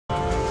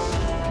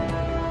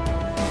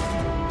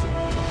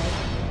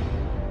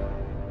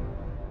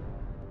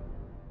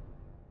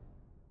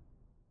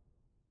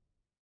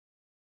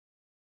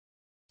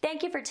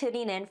Thank you for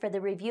tuning in for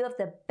the review of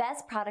the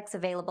best products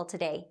available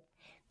today.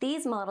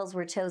 These models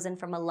were chosen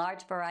from a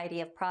large variety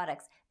of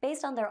products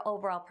based on their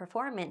overall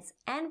performance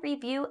and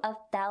review of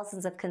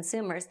thousands of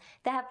consumers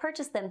that have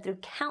purchased them through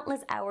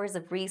countless hours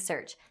of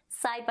research,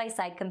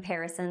 side-by-side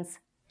comparisons.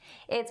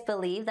 It's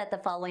believed that the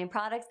following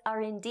products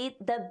are indeed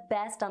the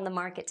best on the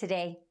market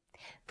today.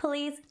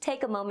 Please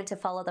take a moment to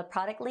follow the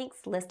product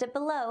links listed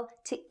below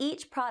to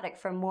each product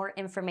for more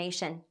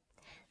information.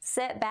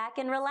 Sit back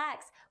and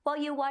relax while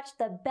you watch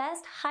the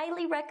best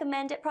highly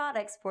recommended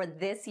products for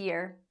this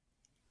year.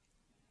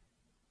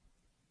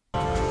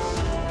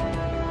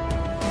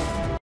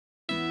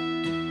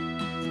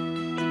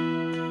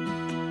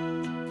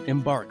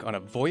 Embark on a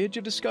voyage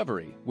of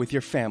discovery with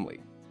your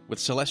family with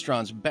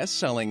Celestron's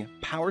best-selling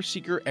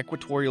PowerSeeker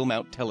equatorial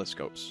mount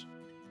telescopes.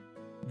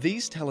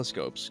 These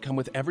telescopes come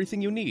with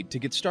everything you need to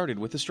get started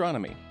with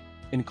astronomy,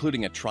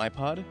 including a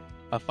tripod,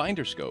 a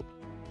finder scope,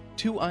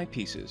 2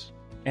 eyepieces,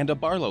 and a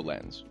Barlow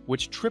lens,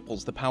 which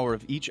triples the power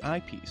of each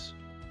eyepiece.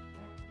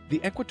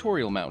 The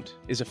equatorial mount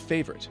is a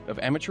favorite of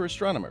amateur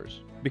astronomers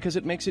because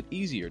it makes it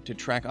easier to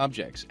track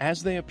objects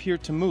as they appear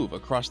to move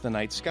across the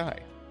night sky.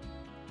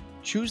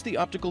 Choose the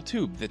optical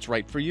tube that's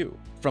right for you,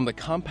 from the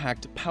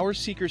compact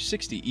PowerSeeker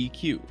 60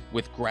 EQ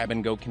with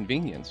grab-and-go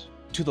convenience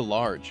to the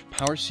large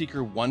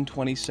PowerSeeker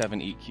 127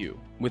 EQ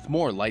with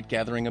more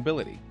light-gathering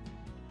ability.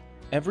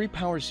 Every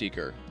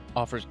PowerSeeker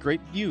offers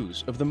great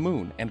views of the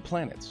moon and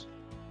planets.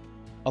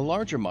 A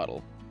larger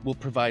model will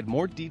provide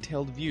more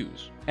detailed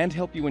views and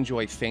help you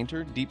enjoy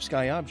fainter deep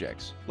sky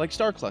objects like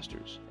star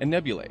clusters and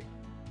nebulae.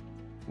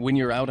 When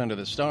you're out under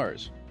the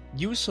stars,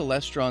 use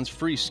Celestron's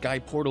free Sky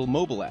Portal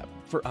mobile app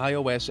for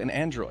iOS and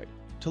Android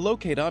to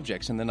locate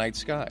objects in the night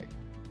sky.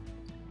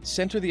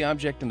 Center the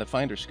object in the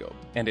finder scope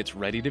and it's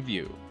ready to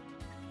view.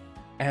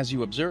 As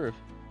you observe,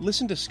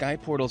 listen to Sky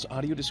Portal's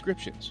audio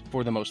descriptions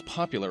for the most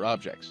popular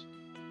objects.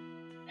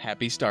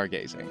 Happy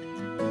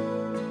stargazing!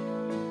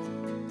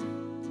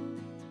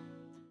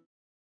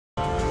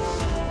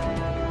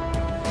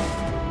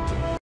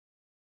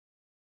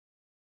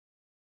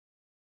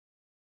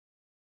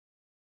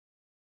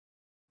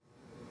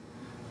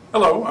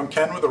 Hello, I'm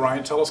Ken with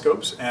Orion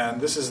Telescopes, and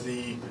this is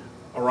the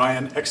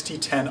Orion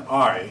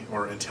XT10i,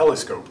 or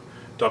Intelliscope,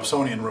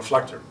 Dobsonian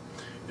reflector.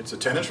 It's a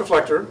 10-inch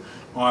reflector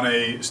on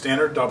a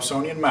standard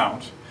Dobsonian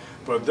mount,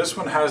 but this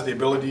one has the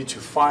ability to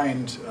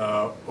find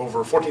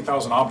over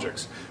 14,000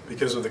 objects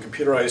because of the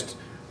computerized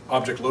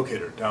object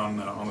locator down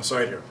on the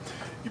side here.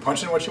 You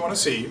punch in what you want to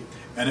see,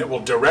 and it will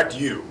direct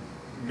you,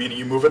 meaning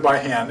you move it by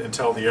hand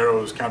until the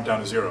arrows count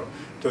down to 0,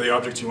 to the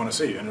objects you want to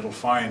see, and it'll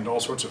find all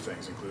sorts of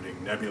things,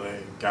 including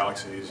nebulae,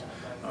 galaxies,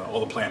 all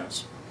the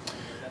planets.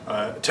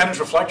 A 10-inch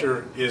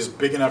reflector is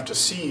big enough to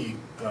see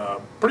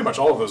pretty much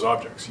all of those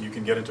objects. You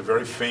can get into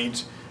very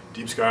faint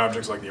deep sky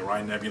objects like the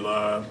Orion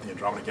Nebula, the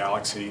Andromeda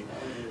Galaxy,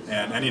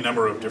 and any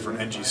number of different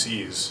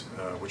NGCs,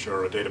 which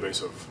are a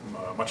database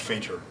of much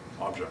fainter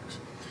objects.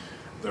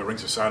 The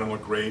rings of Saturn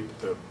look great.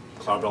 The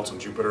cloud belts on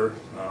Jupiter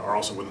are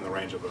also within the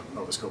range of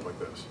a scope like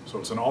this. So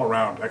it's an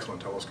all-around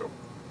excellent telescope.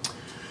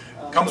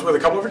 Comes with a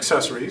couple of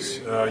accessories.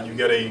 You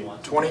get a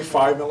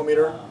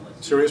 25mm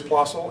Sirius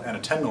Plossel and a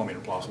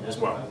 10mm Plossel as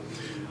well.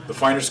 The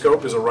finder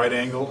scope is a right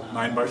angle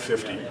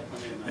 9x50,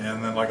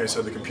 and then, like I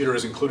said, the computer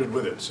is included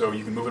with it, so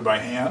you can move it by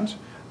hand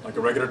like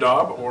a regular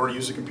Dob, or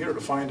use a computer to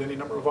find any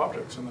number of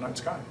objects in the night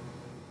sky.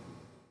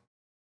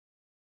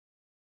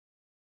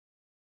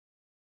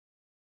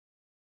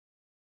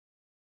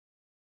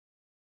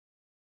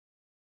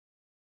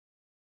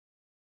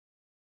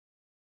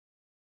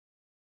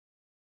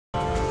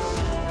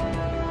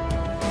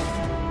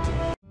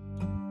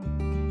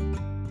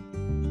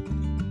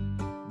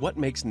 What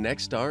makes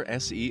NexStar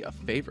SE a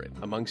favorite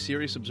among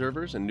serious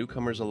observers and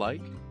newcomers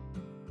alike?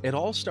 It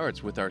all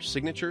starts with our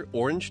signature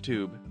orange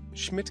tube,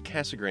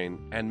 Schmidt-Cassegrain,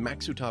 and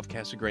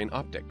Maksutov-Cassegrain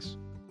optics.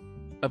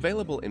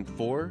 Available in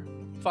 4,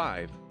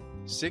 5,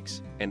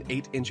 6, and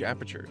 8-inch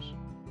apertures.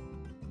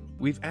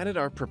 We've added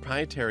our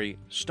proprietary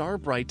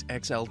Starbright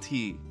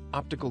XLT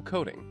optical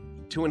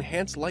coating to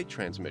enhance light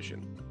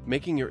transmission,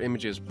 making your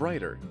images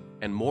brighter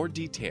and more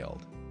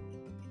detailed.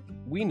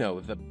 We know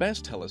the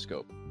best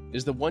telescope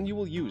is the one you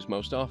will use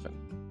most often.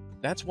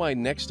 That's why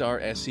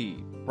NexStar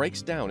SE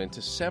breaks down into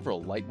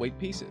several lightweight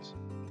pieces.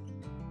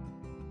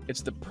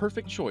 It's the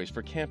perfect choice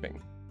for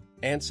camping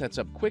and sets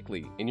up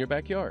quickly in your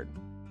backyard.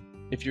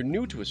 If you're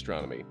new to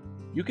astronomy,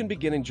 you can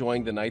begin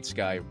enjoying the night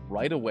sky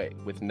right away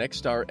with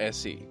NexStar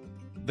SE.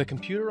 The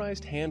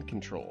computerized hand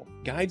control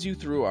guides you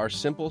through our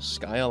simple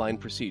sky align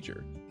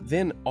procedure,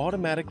 then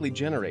automatically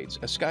generates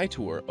a sky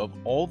tour of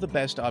all the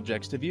best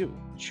objects to view.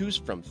 Choose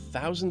from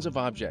thousands of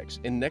objects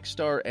in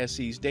NexStar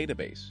SE's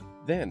database.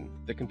 Then,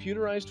 the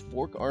computerized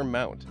fork arm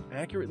mount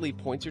accurately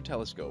points your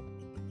telescope,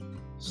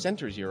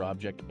 centers your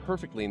object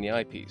perfectly in the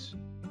eyepiece,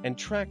 and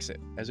tracks it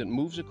as it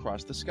moves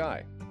across the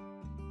sky.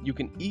 You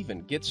can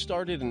even get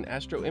started in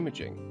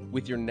astroimaging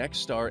with your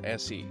NexStar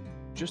SE.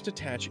 Just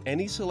attach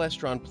any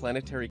Celestron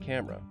planetary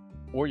camera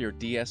or your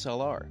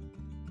DSLR.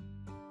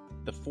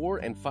 The 4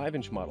 and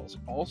 5-inch models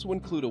also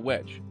include a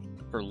wedge,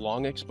 for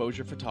long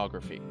exposure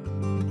photography.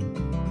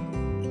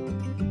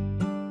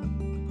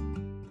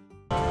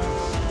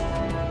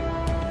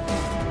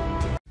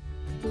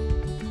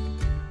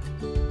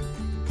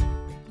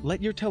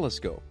 Let your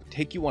telescope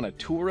take you on a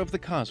tour of the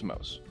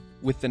cosmos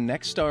with the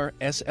NexStar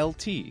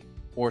SLT,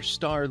 or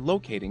Star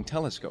Locating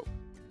Telescope.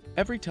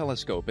 Every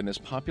telescope in this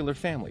popular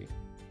family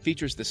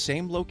features the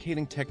same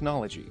locating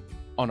technology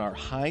on our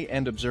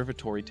high-end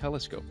observatory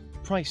telescope,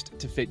 priced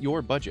to fit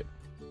your budget.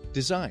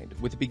 Designed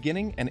with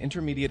beginning and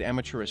intermediate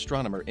amateur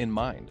astronomer in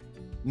mind,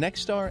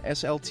 NexStar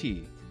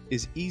SLT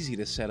is easy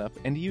to set up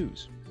and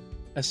use.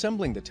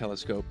 Assembling the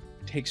telescope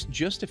takes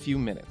just a few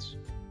minutes.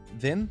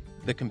 Then,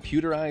 the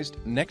computerized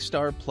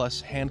NexStar Plus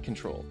hand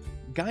control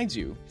guides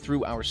you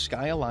through our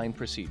sky-align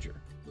procedure.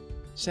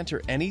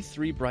 Center any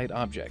 3 bright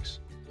objects,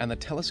 and the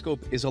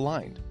telescope is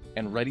aligned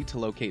and ready to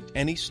locate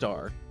any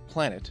star,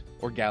 planet,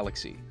 or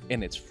galaxy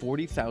in its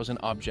 40,000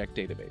 object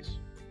database.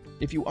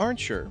 If you aren't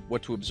sure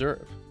what to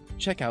observe,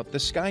 check out the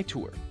Sky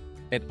Tour.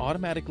 It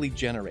automatically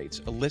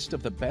generates a list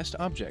of the best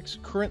objects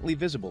currently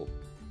visible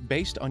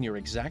based on your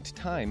exact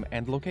time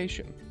and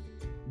location.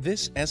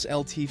 This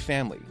SLT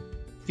family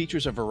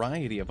features a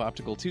variety of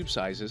optical tube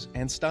sizes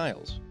and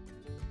styles.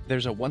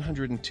 There's a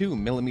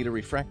 102mm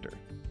refractor,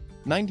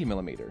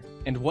 90mm,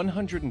 and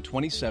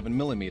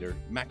 127mm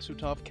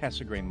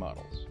Maksutov-Cassegrain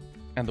models,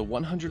 and the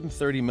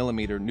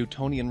 130mm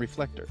Newtonian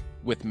reflector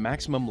with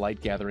maximum light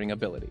gathering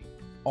ability.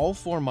 All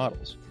 4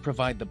 models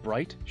provide the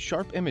bright,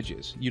 sharp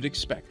images you'd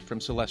expect from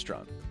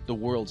Celestron, the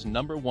world's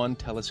 #1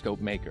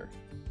 telescope maker.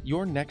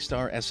 Your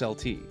NexStar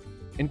SLT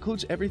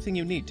includes everything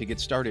you need to get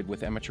started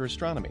with amateur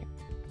astronomy,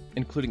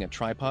 including a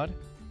tripod,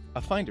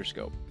 a finder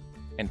scope,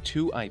 and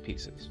 2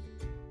 eyepieces.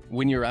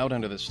 When you're out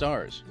under the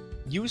stars,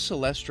 use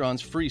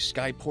Celestron's free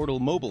Sky Portal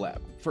mobile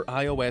app for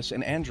iOS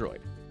and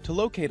Android to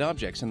locate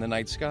objects in the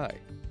night sky.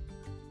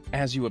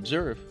 As you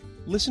observe,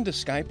 listen to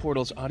Sky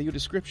Portal's audio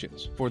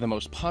descriptions for the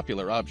most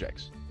popular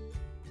objects.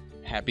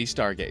 Happy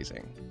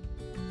stargazing!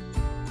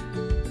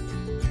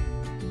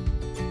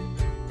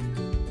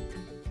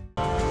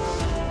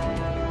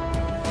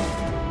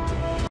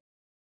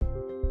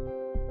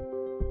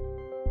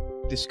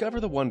 Discover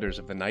the wonders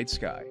of the night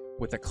sky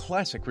with a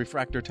classic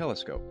refractor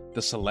telescope,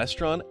 the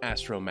Celestron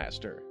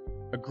AstroMaster,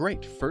 a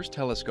great first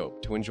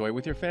telescope to enjoy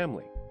with your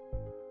family.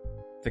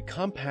 The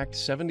compact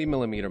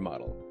 70mm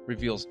model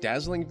reveals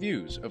dazzling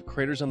views of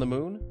craters on the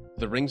Moon,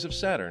 the rings of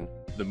Saturn,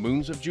 the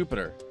moons of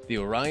Jupiter, the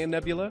Orion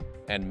Nebula,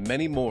 and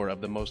many more of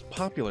the most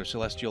popular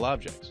celestial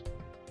objects.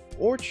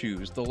 Or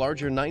choose the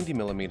larger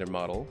 90mm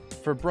model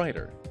for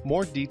brighter,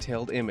 more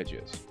detailed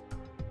images.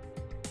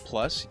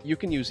 Plus, you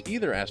can use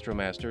either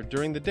AstroMaster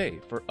during the day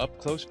for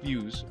up-close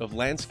views of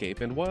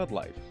landscape and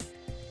wildlife.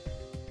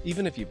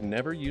 Even if you've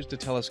never used a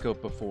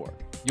telescope before,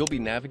 you'll be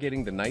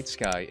navigating the night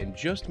sky in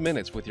just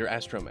minutes with your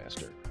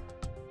AstroMaster.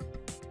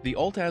 The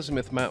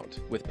alt-azimuth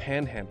mount with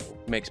pan handle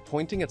makes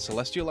pointing at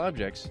celestial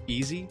objects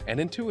easy and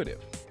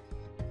intuitive.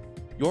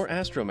 Your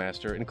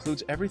AstroMaster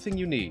includes everything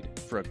you need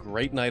for a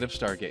great night of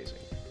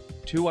stargazing: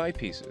 2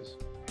 eyepieces,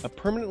 a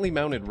permanently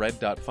mounted red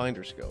dot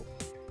finder scope,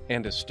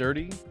 and a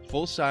sturdy,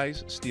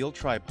 full-size steel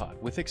tripod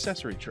with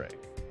accessory tray.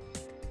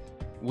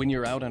 When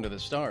you're out under the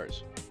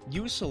stars,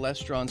 use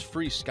Celestron's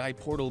free Sky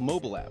Portal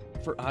mobile app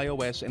for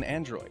iOS and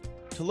Android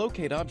to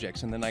locate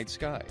objects in the night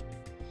sky.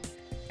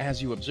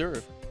 As you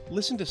observe,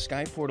 listen to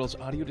Sky Portal's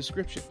audio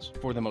descriptions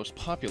for the most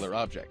popular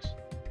objects.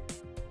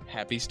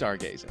 Happy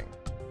stargazing!